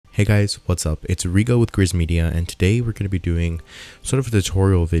Hey guys, what's up? It's Rigo with Grizz Media, and today we're going to be doing sort of a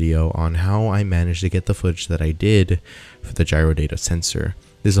tutorial video on how I managed to get the footage that I did for the gyro data sensor.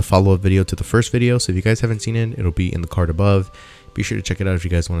 This is a follow-up video to the first video, so if you guys haven't seen it, it'll be in the card above. Be sure to check it out if you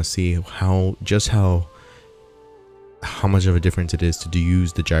guys want to see how much of a difference it is to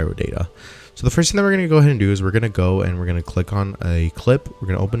use the gyro data. So the first thing that we're going to go ahead and do is we're going to go and we're going to click on a clip. We're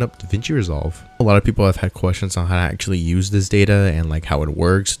going to open up Davinchi Resolve. A lot of people have had questions on how to actually use this data and like how it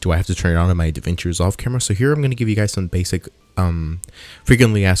works. Do I have to turn it on in my Davinchi Resolve camera? So here I'm going to give you guys some basic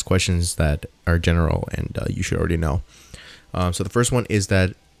frequently asked questions that are general and you should already know. So the first one is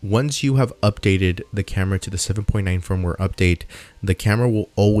that once you have updated the camera to the 7.9 firmware update, the camera will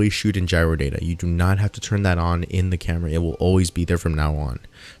always shoot in gyro data. You do not have to turn that on in the camera. It will always be there from now on.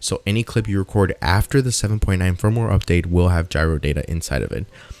 So any clip you record after the 7.9 firmware update will have gyro data inside of it.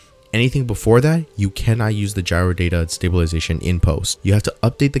 Anything before that, you cannot use the gyro data stabilization in post. You have to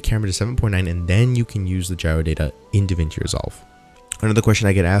update the camera to 7.9 and then you can use the gyro data in Davinchi Resolve. Another question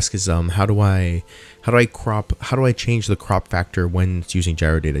I get asked is how do I change the crop factor when it's using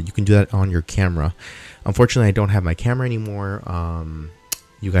gyro data? You can do that on your camera. Unfortunately, I don't have my camera anymore.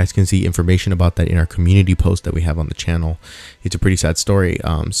 You guys can see information about that in our community post that we have on the channel. It's a pretty sad story.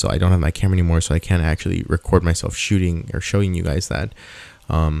 So I don't have my camera anymore, so I can't actually record myself shooting or showing you guys that.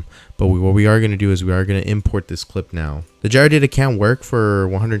 But what we are going to do is we are going to import this clip now. The gyro data can work for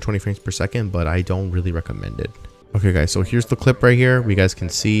 120 frames per second, but I don't really recommend it. Okay guys, so here's the clip right here. You guys can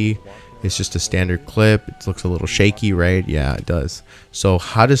see it's just a standard clip. It looks a little shaky, right? Yeah, it does. So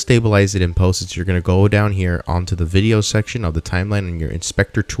how to stabilize it in post is you're going to go down here onto the video section of the timeline in your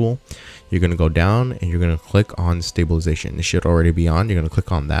inspector tool. You're going to go down and you're going to click on stabilization. It should already be on. You're going to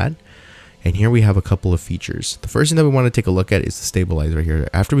click on that. And here we have a couple of features. The first thing that we want to take a look at is the stabilize right here.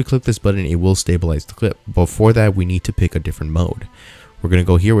 After we click this button, it will stabilize the clip. Before that, we need to pick a different mode. We're going to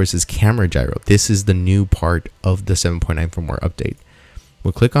go here where it says camera gyro. This is the new part of the 7.9 firmware update.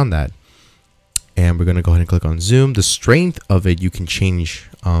 We'll click on that and we're going to go ahead and click on zoom. The strength of it you can change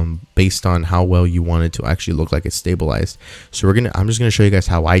based on how well you want it to actually look like it's stabilized. So I'm just going to show you guys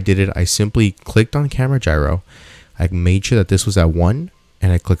how I did it. I simply clicked on camera gyro. I made sure that this was at 1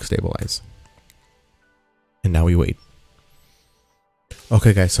 and I click stabilize. And now we wait.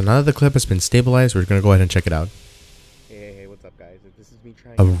 Okay guys, so now that the clip has been stabilized, we're going to go ahead and check it out.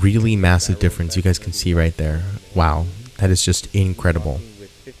 A really massive difference you guys can see right there. Wow, that is just incredible.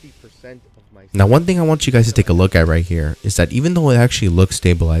 Now one thing I want you guys to take a look at right here is that even though it actually looks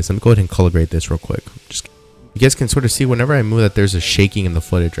stabilized, let me go ahead and color grade this real quick. You guys can sort of see whenever I move that there's a shaking in the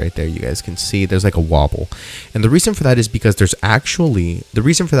footage right there. You guys can see there's like a wobble. And the reason for that is because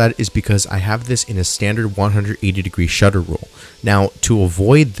I have this in a standard 180 degree shutter rule. Now to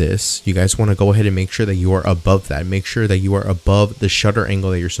avoid this, you guys want to go ahead and make sure that you are above that. Make sure that you are above the shutter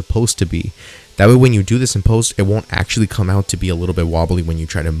angle that you're supposed to be. That way when you do this in post, it won't actually come out to be a little bit wobbly when you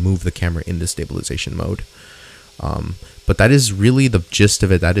try to move the camera in the stabilization mode. But that is really the gist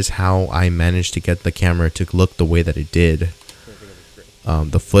of it. That is how I managed to get the camera to look the way that it did.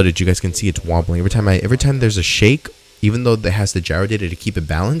 The footage, you guys can see it's wobbling every time there's a shake, even though it has the gyro data to keep it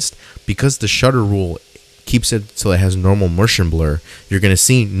balanced, because the shutter rule keeps it so it has normal motion blur. You're going to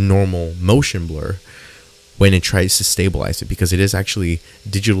see normal motion blur when it tries to stabilize it, because it is actually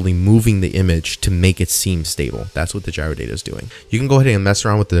digitally moving the image to make it seem stable. That's what the gyro data is doing. You can go ahead and mess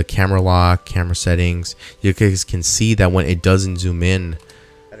around with the camera lock, camera settings. You guys can see that when it doesn't zoom in,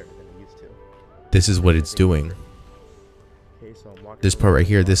 this is what it's doing. This part right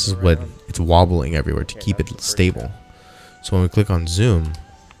here, this is what it's wobbling everywhere to keep it stable. So when we click on zoom,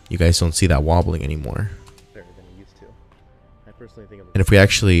 you guys don't see that wobbling anymore. And if we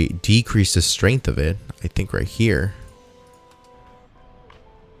actually decrease the strength of it, I think right here,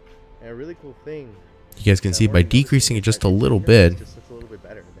 a really cool thing, you guys can see by decreasing it just a little bit,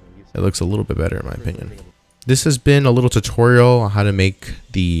 it looks a little bit better in my opinion. This has been a little tutorial on how to make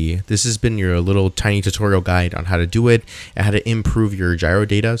this has been your little tiny tutorial guide on how to do it and how to improve your gyro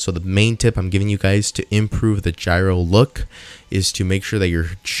data. So the main tip I'm giving you guys to improve the gyro look is to make sure that your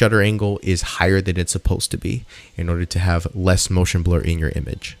shutter angle is higher than it's supposed to be in order to have less motion blur in your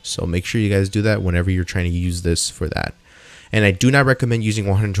image. So make sure you guys do that whenever you're trying to use this for that. And I do not recommend using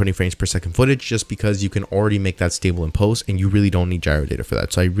 120 frames per second footage just because you can already make that stable in post and you really don't need gyro data for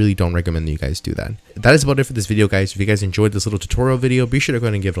that. So I really don't recommend that you guys do that. That is about it for this video, guys. If you guys enjoyed this little tutorial video, be sure to go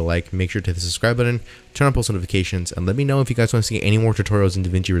ahead and give it a like. Make sure to hit the subscribe button, turn on post notifications, and let me know if you guys want to see any more tutorials in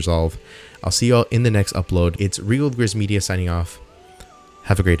Davinchi Resolve. I'll see y'all in the next upload. It's Rigo with Grizz Media signing off.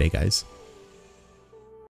 Have a great day, guys.